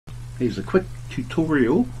Here's a quick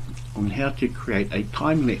tutorial on how to create a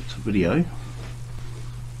time-lapse video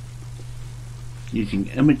using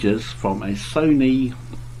images from a Sony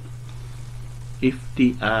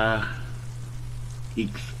FDR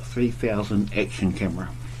X3000 action camera.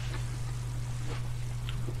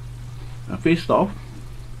 Now first off,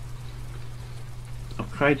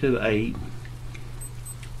 I've created a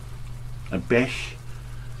bash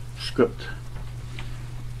script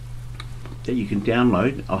that you can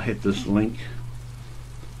download. I'll have this link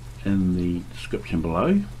in the description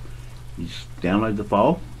below. You just download the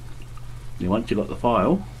file. Now once you've got the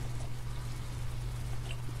file,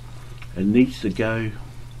 it needs to go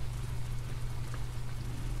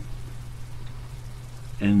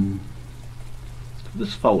in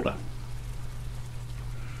this folder,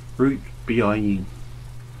 root bin.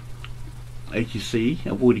 As you see,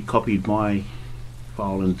 I've already copied my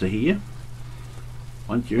file into here.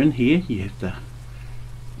 Once you're in here, you have to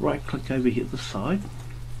right click over here at the side,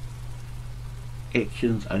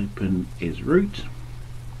 actions, open as root,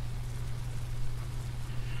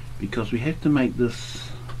 because we have to make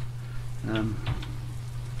this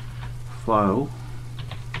file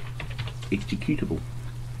executable,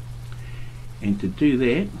 and to do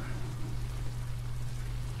that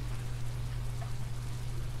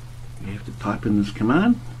we have to type in this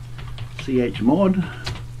command, chmod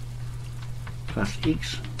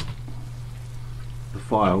 +X, the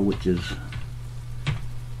file which is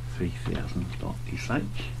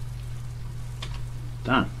 3000.sh.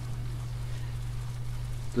 Done.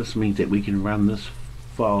 This means that we can run this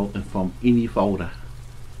file from any folder.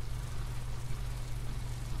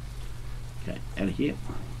 Okay, out of here.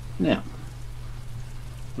 Now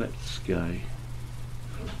let's go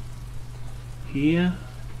here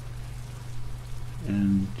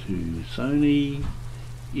into Sony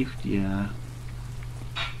FDR.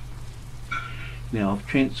 Now I've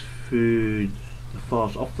transferred the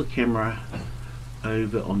files off the camera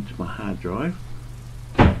over onto my hard drive,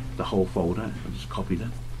 the whole folder. I just copied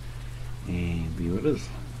it, and there it is.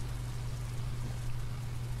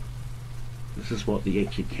 This is what the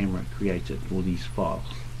action camera created, all these files.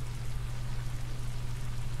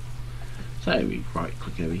 So we right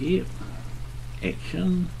click over here,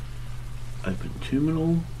 action, open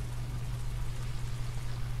terminal.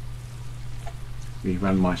 We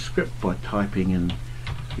run my script by typing in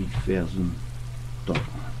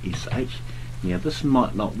 3000.sh. Now this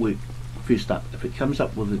might not work first up. If it comes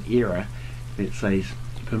up with an error that says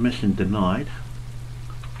permission denied,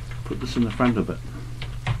 put this in the front of it.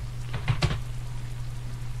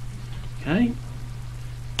 Okay,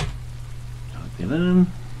 type that in,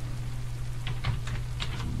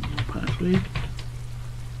 password,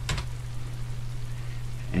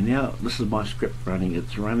 and now this is my script running.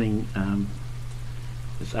 It's running.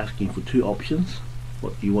 It's asking for two options.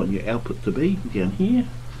 What do you want your output to be down here?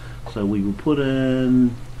 So we will put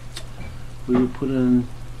in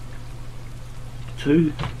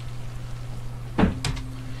 2,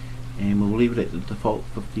 and we'll leave it at the default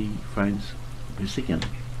 50 frames per second.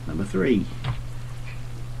 Number 3.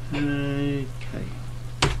 Okay.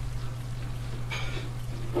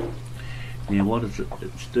 Now what is it?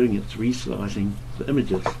 It's doing? It's resizing the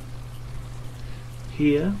images.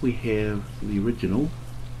 Here we have the original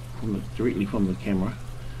directly from the camera.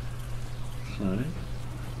 So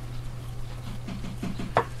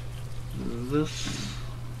this is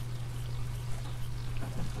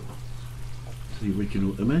the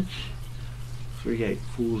original image,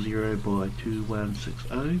 3840 by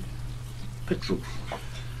 2160 pixels.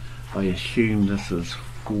 I assume this is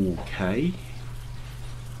 4K,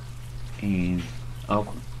 and I've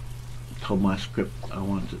told my script I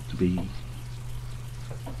want it to be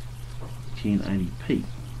 1080p.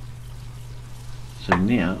 So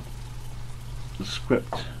now the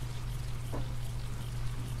script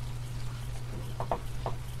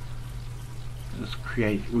is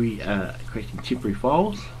creating temporary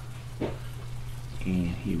files,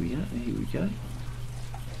 and here we go.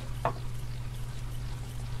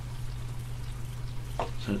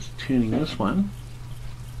 So it's turning this one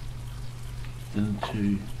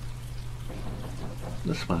into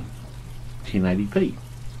this one, 1080p.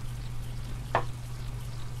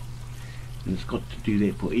 And it's got to do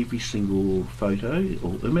that for every single photo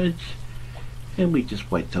or image, and we just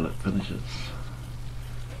wait till it finishes.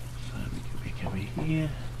 So we go back over here,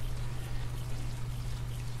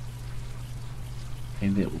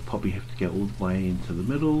 and that will probably have to go all the way into the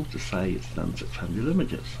middle to say it's done 600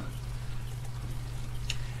 images.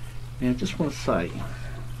 Now I just want to say,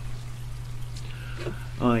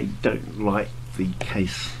 I don't like the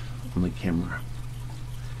case on the camera.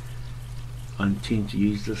 I intend to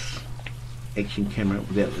use this action camera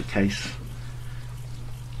without the case.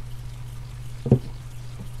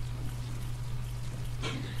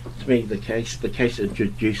 To me, the case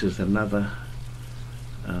introduces another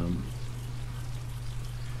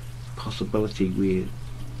possibility where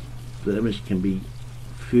the image can be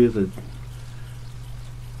further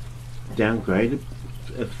downgraded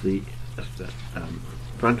if the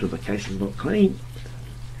front of the case is not clean.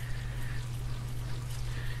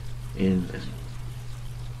 And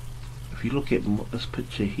if you look at this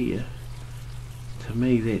picture here, to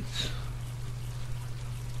me that's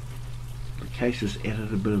the case has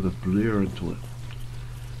added a bit of a blur into it.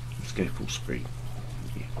 Let's go full screen.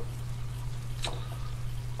 Yeah.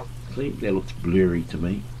 See, that looks blurry to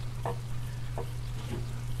me.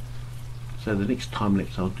 So the next time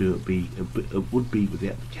lapse I'll do it would be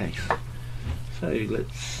without the case. So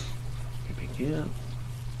let's go back out.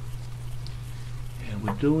 How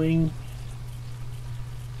we're doing?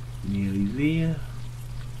 Nearly there.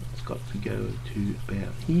 It's got to go to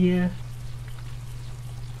about here.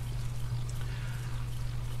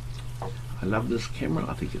 I love this camera.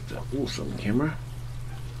 I think it's an awesome camera.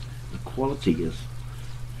 The quality is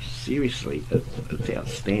seriously, it's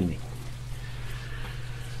outstanding.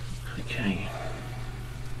 Okay.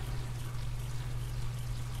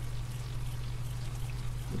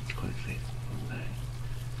 Let's close that. No.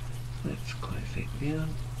 Let's close that down.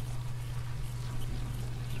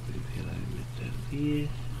 Let's move that over down there.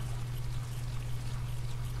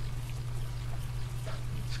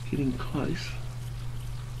 It's getting close.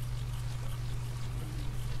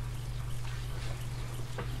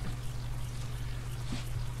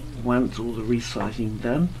 Once all the resizing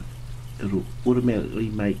done, it'll automatically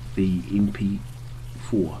make the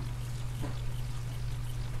MP4.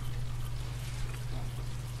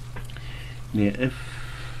 Now if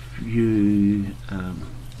you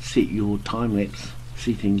set your time-lapse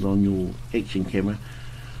settings on your action camera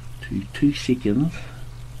to 2 seconds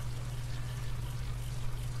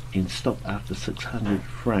and stop after 600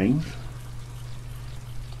 frames,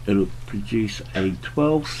 it'll produce a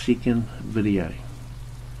 12-second video.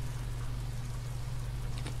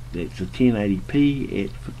 That's a 1080p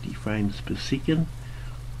at 50 frames per second,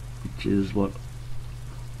 which is what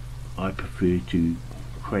I prefer to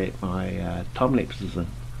create my time lapses in.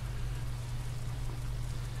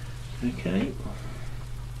 Okay,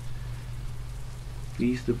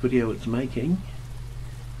 here's the video it's making,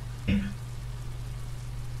 and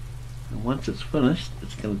once it's finished,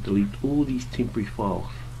 it's going to delete all these temporary files.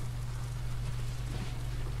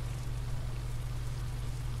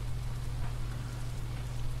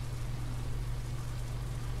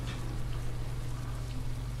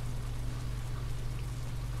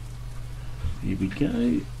 Here we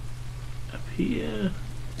go, up here,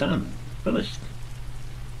 done, finished.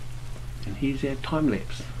 And here's our time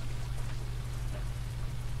lapse.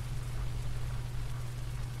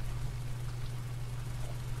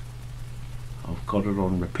 I've got it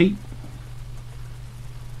on repeat.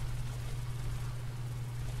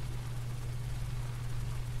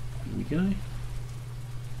 Here we go.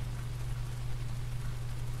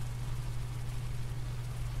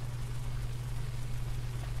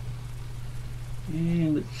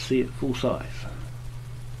 And let's see it full size.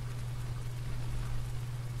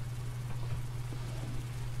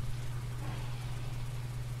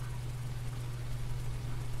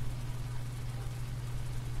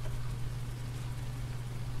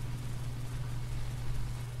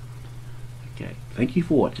 Okay, thank you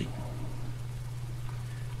for watching.